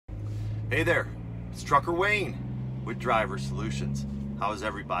Hey there, it's Trucker Wayne with Driver Solutions. How's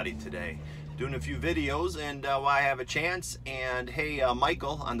everybody today? Doing a few videos and while I have a chance, and hey,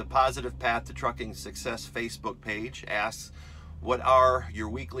 Michael on the Positive Path to Trucking Success Facebook page asks, what are your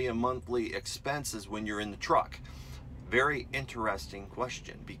weekly and monthly expenses when you're in the truck? Very interesting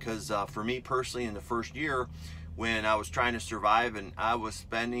question, because for me personally, in the first year when I was trying to survive and I was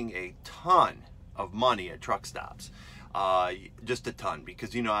spending a ton of money at truck stops, just a ton,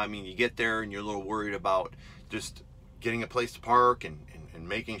 because you get there and you're a little worried about just getting a place to park and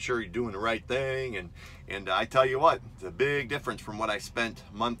making sure you're doing the right thing, and I tell you what, it's a big difference from what I spent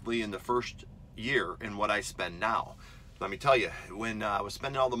monthly in the first year and what I spend now. Let me tell you, when I was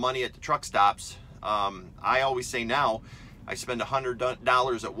spending all the money at the truck stops, I always say now I spend $100 at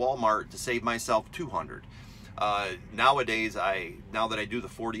Walmart to save myself $200. Nowadays, now that I do the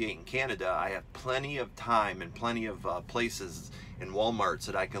 48 in Canada, I have plenty of time and plenty of places in Walmarts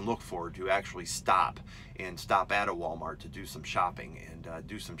that I can look for to actually stop at a Walmart to do some shopping and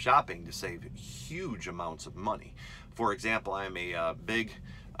do some shopping to save huge amounts of money. For example, I'm a big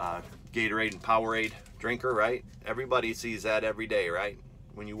Gatorade and Powerade drinker, right? Everybody sees that every day, right?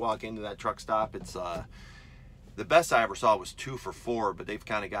 When you walk into that truck stop, it's the best I ever saw was 2 for $4, but they've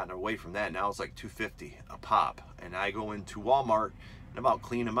kind of gotten away from that. Now it's like $2.50 a pop. And I go into Walmart and about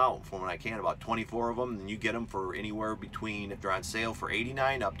clean them out for when I can, about 24 of them, and you get them for anywhere between, if they're on sale, for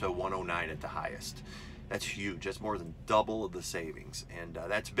 $89 up to $109 at the highest. That's huge. That's more than double of the savings, and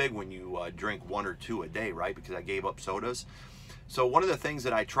that's big when you drink 1 or 2 a day, right? Because I gave up sodas. So one of the things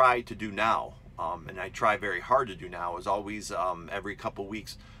that I try to do now, and I try very hard to do now, is always every couple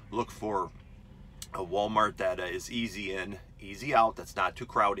weeks look for a Walmart that is easy in, easy out, that's not too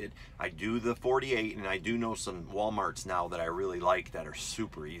crowded. I do the 48, and I do know some Walmarts now that I really like that are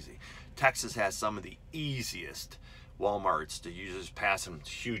super easy. Texas has some of the easiest Walmarts. You just pass some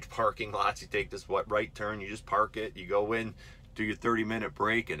huge parking lots. You take this right turn, you just park it, you go in, do your 30-minute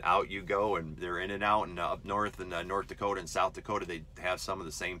break, and out you go. And they're in and out. And up north in North Dakota and South Dakota, they have some of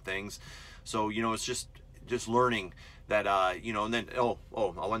the same things. So it's just learning that and then I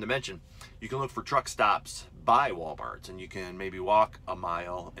wanted to mention, you can look for truck stops by Walmarts, and you can maybe walk a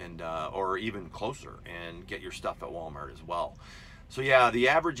mile and or even closer and get your stuff at Walmart as well. So yeah, the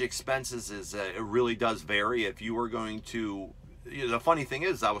average expenses is it really does vary. If you are going to, the funny thing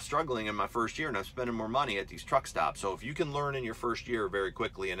is, I was struggling in my first year and I'm spending more money at these truck stops. So if you can learn in your first year very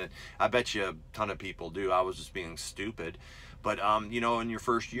quickly, and I bet you a ton of people do, I was just being stupid. But in your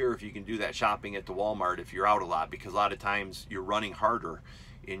first year, if you can do that shopping at the Walmart, if you're out a lot, because a lot of times you're running harder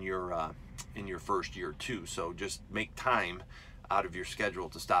in your first year too. So just make time out of your schedule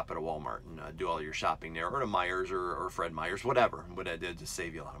to stop at a Walmart and do all your shopping there, or to Myers or Fred Meyers, whatever. What I did to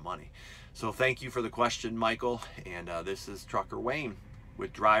save you a lot of money. So thank you for the question, Michael. And this is Trucker Wayne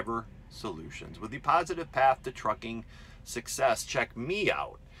with Driver Solutions, with the positive path to trucking success. Check me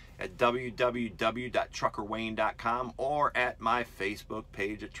out at www.truckerwayne.com or at my Facebook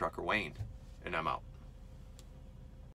page at Trucker Wayne. And I'm out.